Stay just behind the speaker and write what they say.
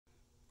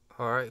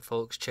Alright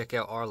folks, check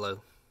out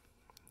Arlo.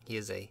 He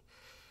is a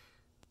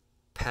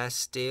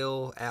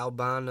pastel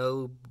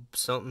albino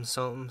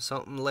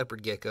something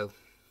leopard gecko.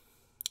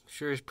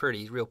 Sure is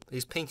pretty.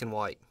 He's pink and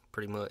white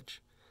pretty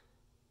much.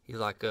 He's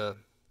like I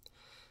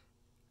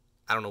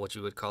don't know what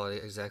you would call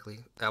it exactly.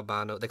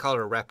 Albino. They call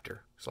it a raptor.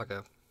 It's like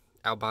a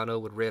albino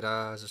with red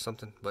eyes or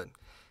something, but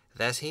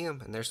that's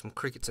him. And there's some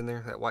crickets in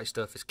there. That white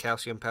stuff is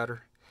calcium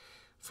powder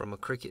from a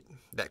cricket.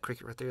 That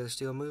cricket right there that's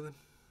still moving.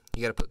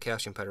 You gotta put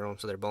calcium powder on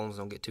so their bones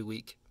don't get too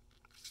weak.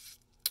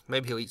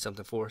 Maybe he'll eat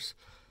something for us.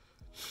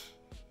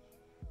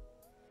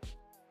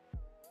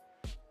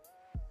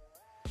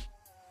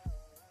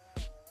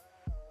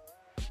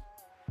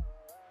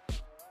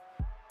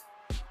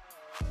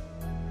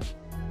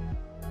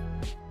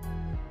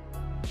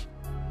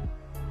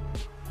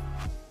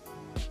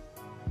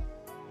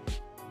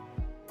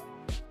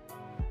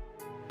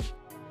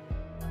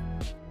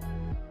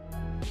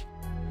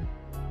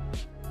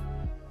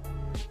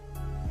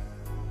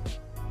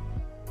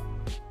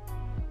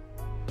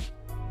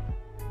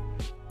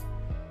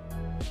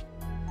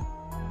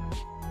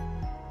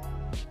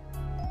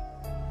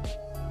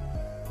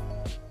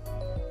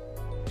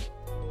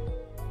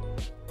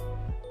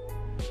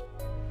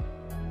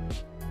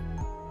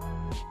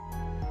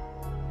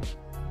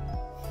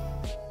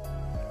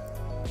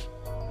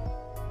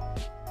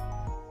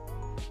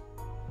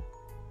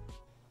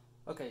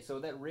 Okay, so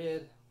that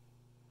red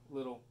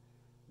little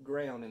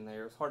ground in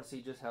there, it's hard to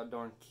see just how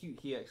darn cute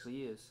he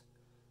actually is.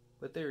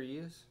 But there he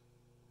is.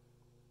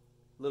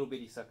 Little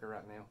bitty sucker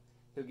right now.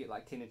 He'll get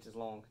like 10 inches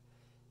long.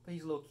 But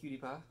he's a little cutie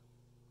pie.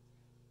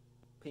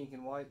 Pink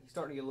and white. He's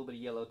starting to get a little bit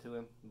of yellow to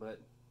him,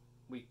 but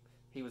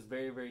he was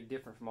very, very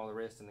different from all the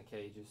rest in the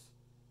cages.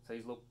 So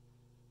he's a little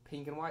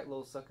pink and white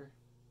little sucker.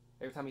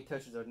 Every time he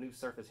touches a new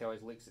surface, he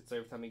always licks it. So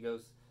every time he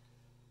goes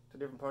to a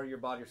different part of your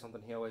body or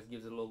something, he always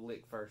gives it a little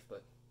lick first.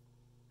 But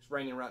it's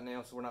raining right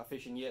now, so we're not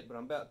fishing yet, but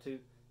I'm about to.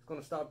 It's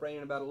going to stop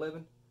raining about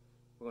 11.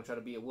 We're going to try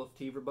to be at Wolf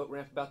Teaver boat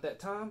ramp about that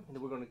time, and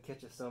then we're going to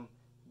catch us some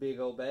big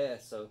old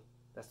bass. So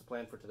that's the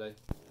plan for today.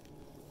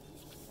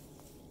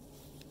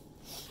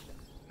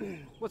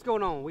 What's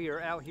going on? We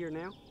are out here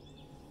now.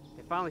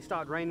 It finally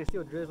stopped raining. It's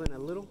still drizzling a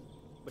little,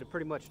 but it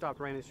pretty much stopped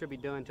raining. It should be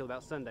done until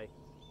about Sunday.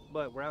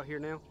 But we're out here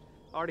now.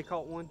 I already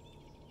caught one.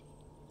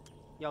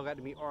 Y'all got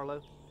to meet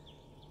Arlo.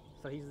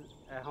 So he's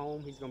at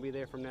home. He's going to be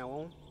there from now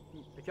on.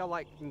 If y'all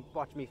like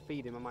watch me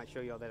feed him, I might show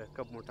y'all that a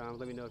couple more times.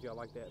 Let me know if y'all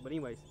like that. But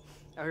anyways,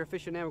 out here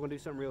fishing now. We're going to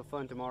do something real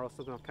fun tomorrow.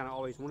 Something I've kind of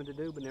always wanted to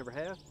do but never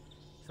have.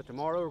 So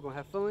tomorrow we're going to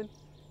have fun.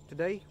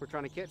 Today we're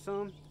trying to catch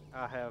some.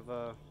 I have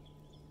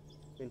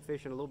been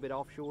fishing a little bit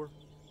offshore.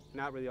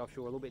 Not really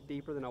offshore, a little bit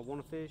deeper than I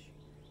want to fish.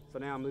 So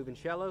now I'm moving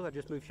shallow. I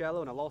just moved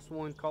shallow and I lost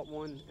one, caught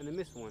one, and then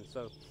missed one.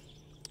 So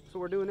that's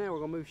what we're doing now. We're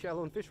going to move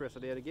shallow and fish the rest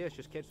of the day, I guess.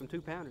 Just catch some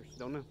 2-pounders.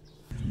 Don't know.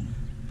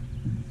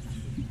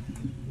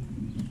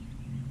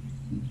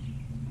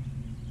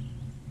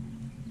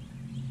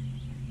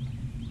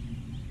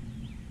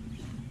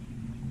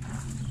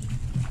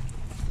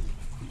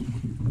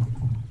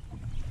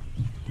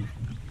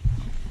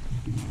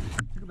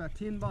 About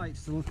 10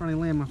 bites to finally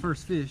land my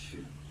first fish,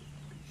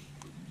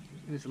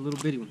 and it's a little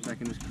bitty one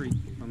back in this creek.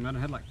 I might have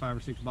had like 5 or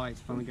 6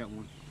 bites. Finally got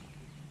one.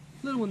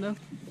 Little one though.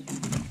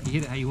 You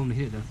hit it how you want me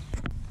to hit it though.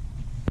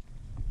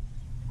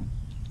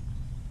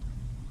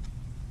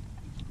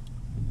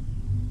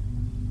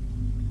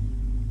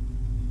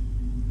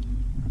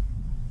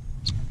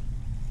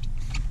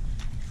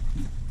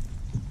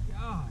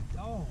 God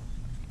dog.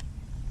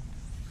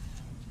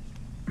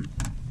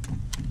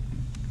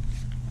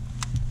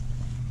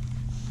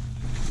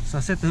 So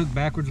I set the hook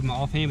backwards with my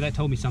offhand, but that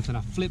told me something. I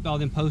flipped all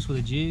them posts with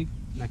a jig,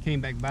 and I came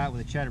back by it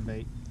with a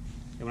chatterbait.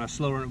 And when I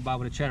slow run it by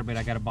with a chatterbait,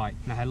 I got a bite.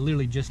 And I had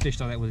literally just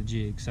fished all that with a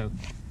jig. So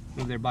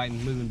they're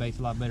biting moving baits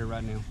a lot better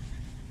right now.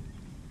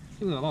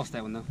 Ooh, I lost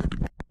that one though.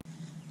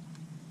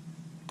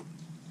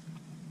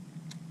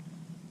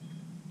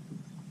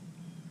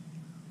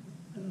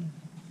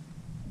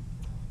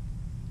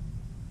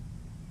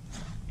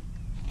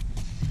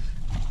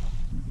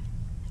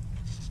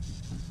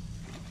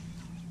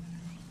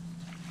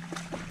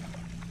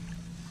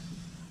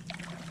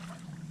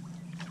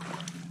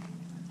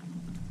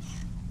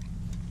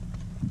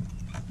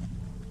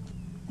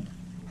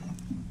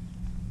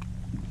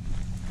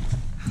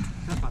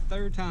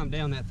 Third time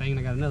down that thing and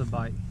I got another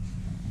bite,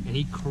 and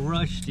he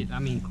crushed it. I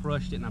mean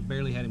crushed it, and I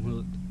barely had him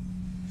hooked.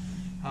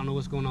 I don't know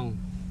what's going on.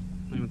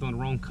 Maybe I'm throwing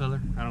the wrong color.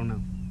 I don't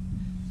know.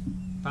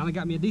 Finally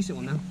got me a decent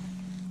one though.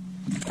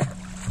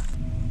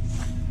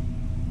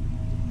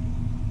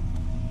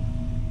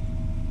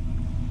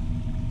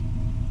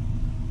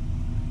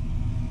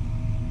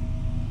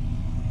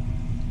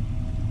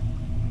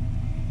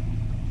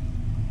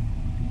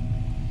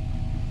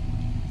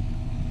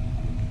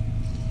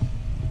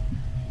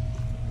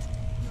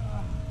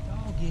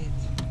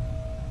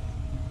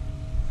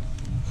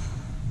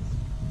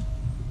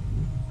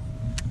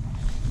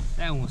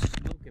 That one was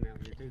smoking out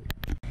here too.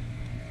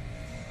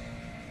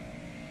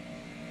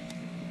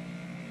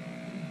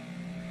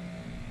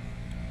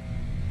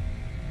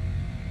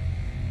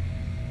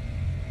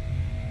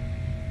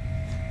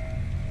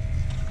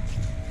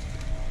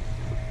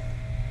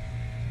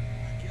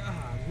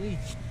 golly.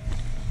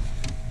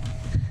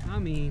 I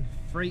mean,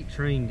 freight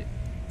trained it.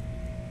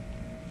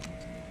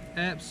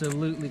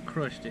 Absolutely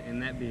crushed it in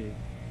that big.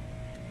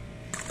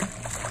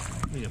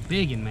 Need a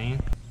big one,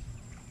 man.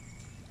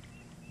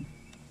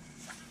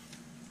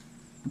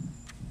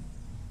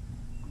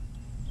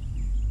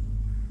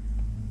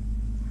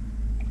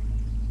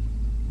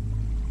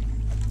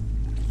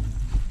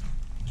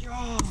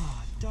 God,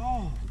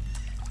 dog.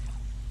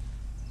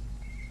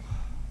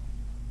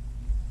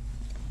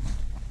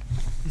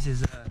 This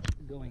is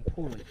going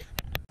poorly.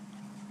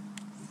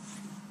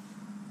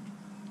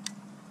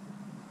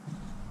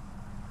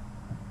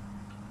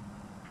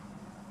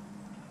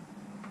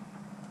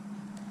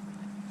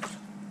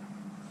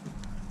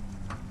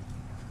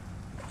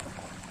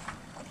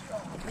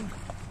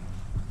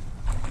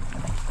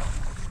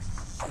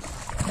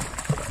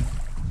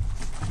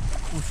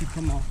 Don't you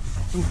come off.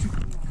 Don't you come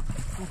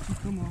off. Don't you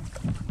come off.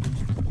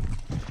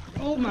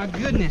 Oh my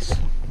goodness.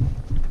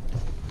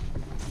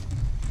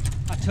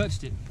 I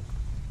touched it.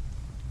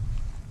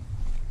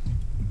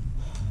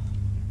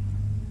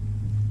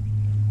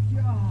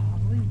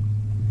 Golly.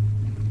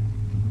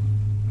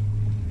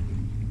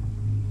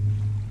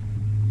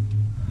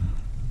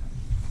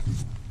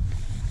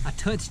 I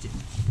touched it.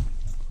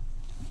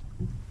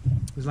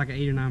 It was like an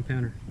 8 or 9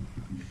 pounder.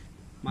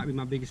 Might be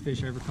my biggest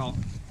fish I ever caught.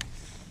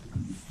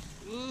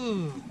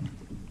 Ooh.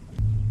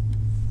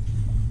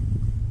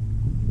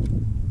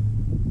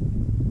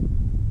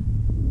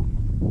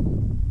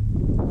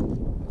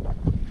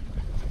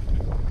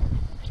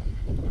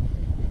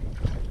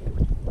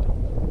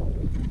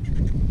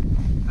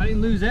 I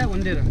didn't lose that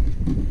one, did I?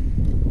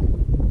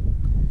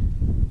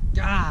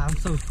 God, I'm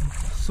so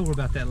sore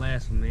about that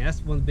last one, man.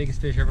 That's one of the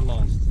biggest fish I ever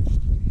lost.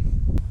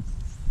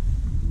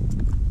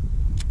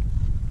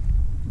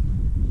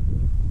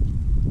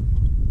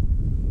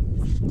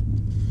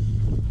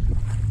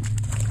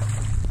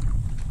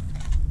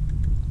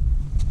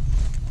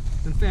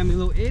 And found me a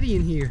little eddy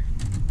in here.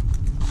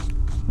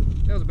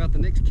 That was about the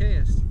next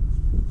cast.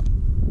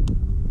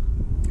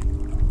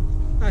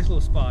 Nice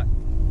little spot.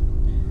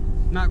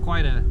 Not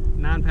quite a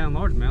 9-pound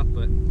largemouth,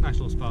 but nice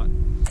little spot.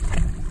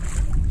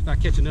 If I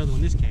catch another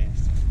one this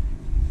cast.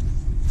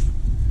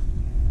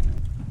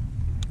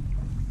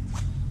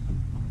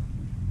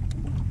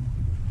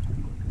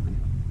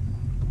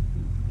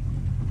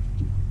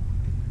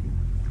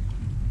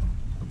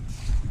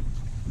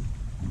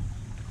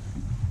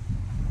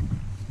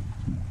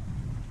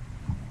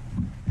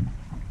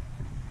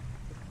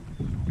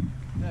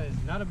 That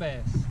is not a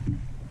bass.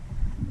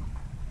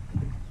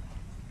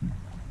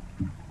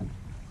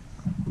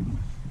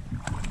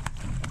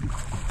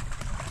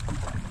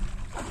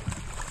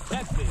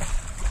 Catfish.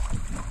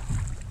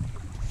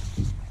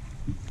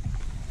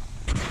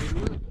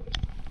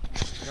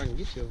 If I can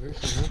get you over here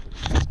somehow.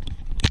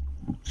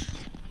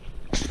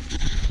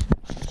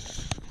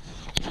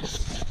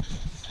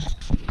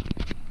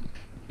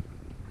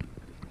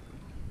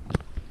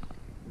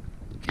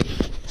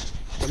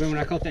 Remember when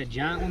I caught that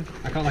giant one?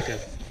 I caught like a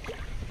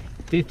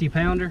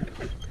 50-pounder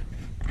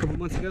a couple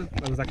months ago.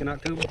 That was like in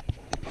October.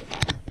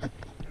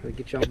 I'll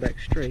get y'all back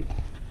straight.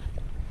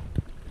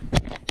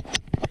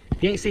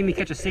 If you ain't seen me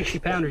catch a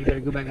 60-pounder, you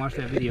better go back and watch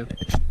that video.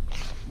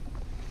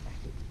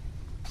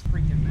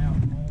 Freaking out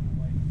all the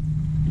way.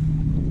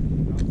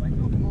 I was like,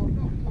 oh,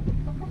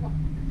 come on.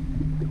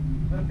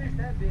 But a fish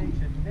that big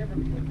should never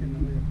be hooked in the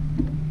lip.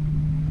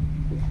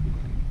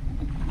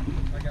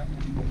 I got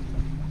one.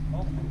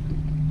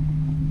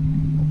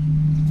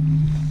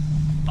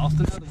 Lost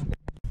another one.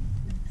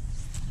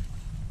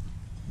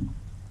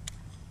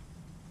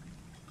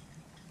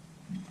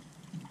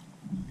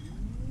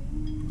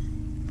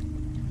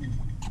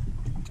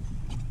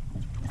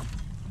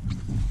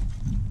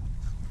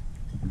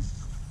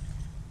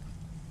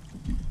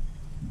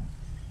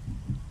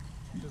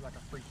 Feels like a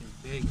freaking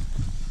big.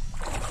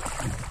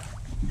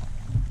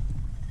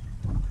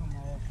 Come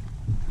on.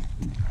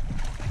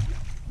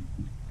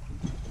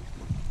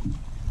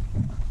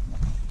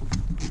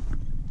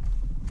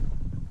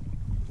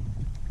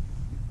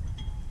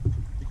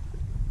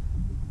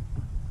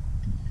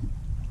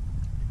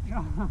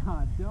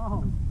 God,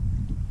 dog.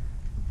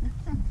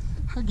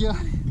 I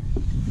got it.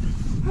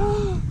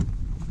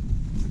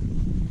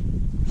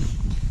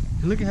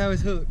 And look at how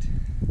it's hooked.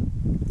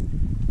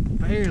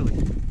 Barely.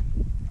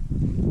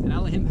 And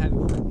I'll let him have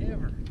it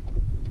forever.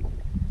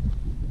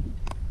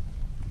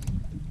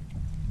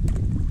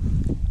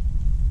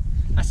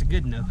 That's a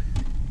good note.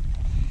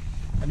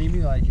 I need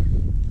me like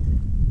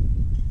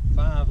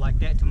 5 like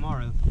that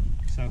tomorrow.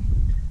 So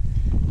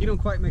you don't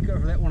quite make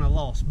up for that one I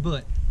lost,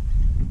 but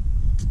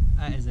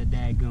that is a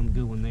daggum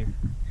good one there.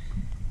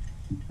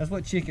 That's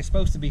what chick is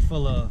supposed to be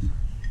full of.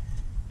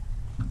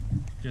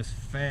 Just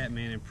fat,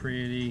 man, and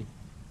pretty.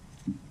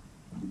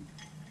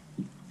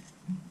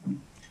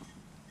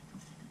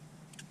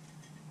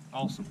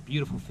 Awesome,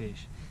 beautiful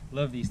fish.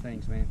 Love these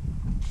things, man.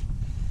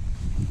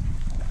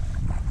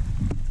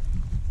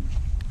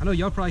 I know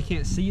y'all probably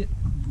can't see it,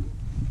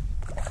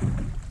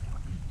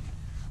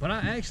 but I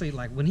actually,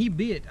 like, when he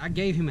bit, I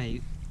gave him a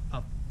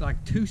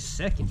like 2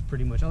 seconds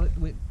pretty much. I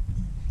went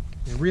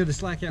and reeled the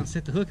slack out and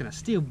set the hook, and I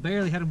still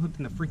barely had them hooked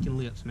in the freaking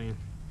lips, man.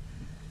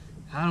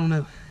 I don't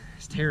know.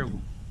 It's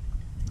terrible.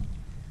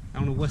 I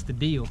don't know what's the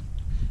deal.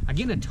 I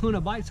get a ton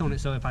of bites on it,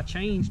 so if I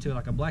change to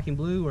like a black and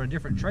blue or a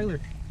different trailer,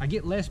 I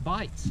get less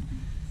bites.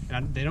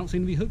 And they don't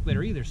seem to be hooked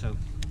better either, so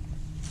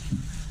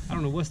I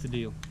don't know what's the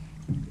deal.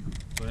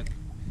 But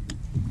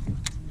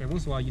every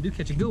once in a while, you do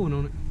catch a good one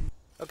on it.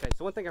 Okay,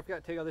 so one thing I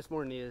forgot to tell y'all this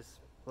morning is,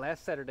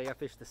 last Saturday I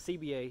fished the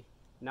CBA,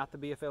 not the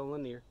BFL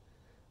Lanier.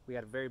 We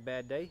had a very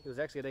bad day. It was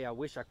actually a day I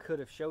wish I could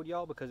have showed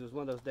y'all, because it was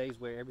one of those days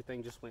where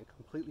everything just went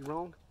completely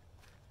wrong.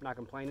 I'm not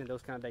complaining,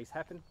 those kind of days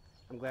happen.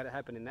 I'm glad it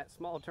happened in that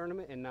small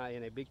tournament and not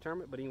in a big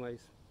tournament, but anyways,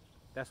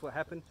 that's what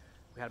happened.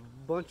 We had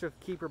a bunch of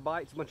keeper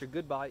bites, a bunch of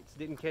good bites,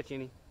 didn't catch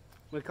any.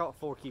 We caught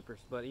 4 keepers,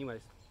 but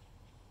anyways,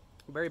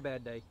 very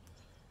bad day.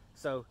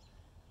 So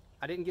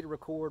I didn't get to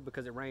record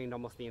because it rained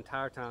almost the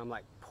entire time,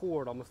 like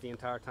poured almost the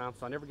entire time,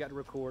 so I never got to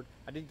record.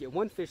 I did get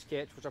one fish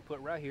catch, which I put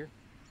right here.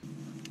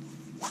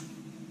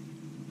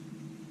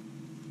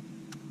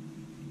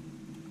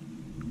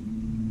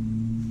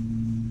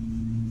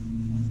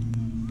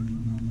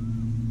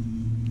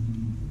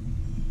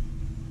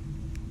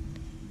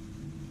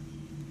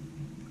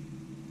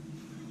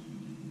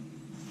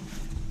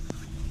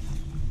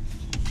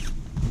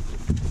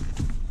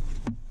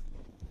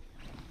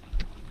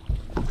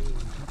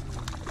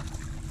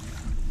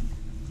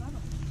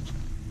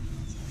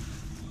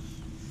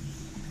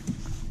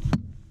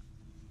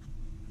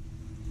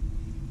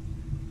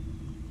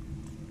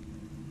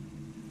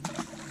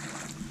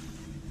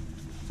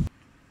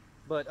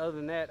 But other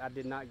than that, I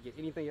did not get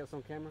anything else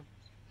on camera.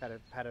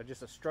 Had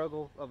just a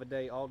struggle of a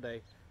day all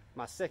day.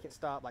 My second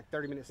stop, like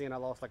 30 minutes in, I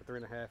lost like a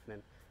 3.5, and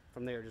then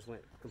from there it just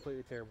went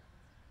completely terrible.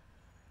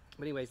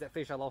 But anyways, that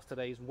fish I lost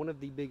today is one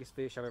of the biggest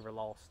fish I've ever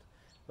lost.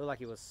 Looked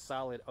like it was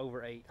solid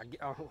over 8.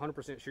 I'm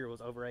 100% sure it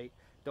was over 8.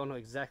 Don't know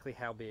exactly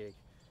how big.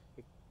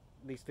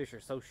 These fish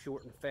are so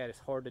short and fat, it's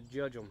hard to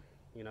judge them.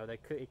 You know, it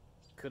could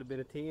have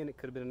been a 10, it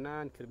could have been a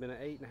 9, could have been an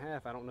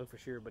 8.5. I don't know for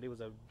sure, but it was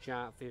a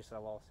giant fish that I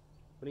lost.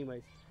 But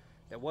anyways,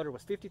 that water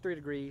was 53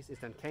 degrees.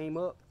 It's done came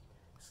up.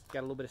 It's got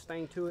a little bit of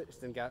stain to it. It's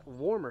then got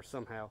warmer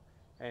somehow.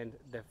 And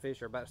the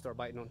fish are about to start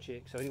biting on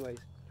chicks. So anyways,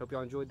 hope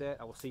y'all enjoyed that.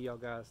 I will see y'all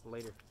guys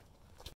later.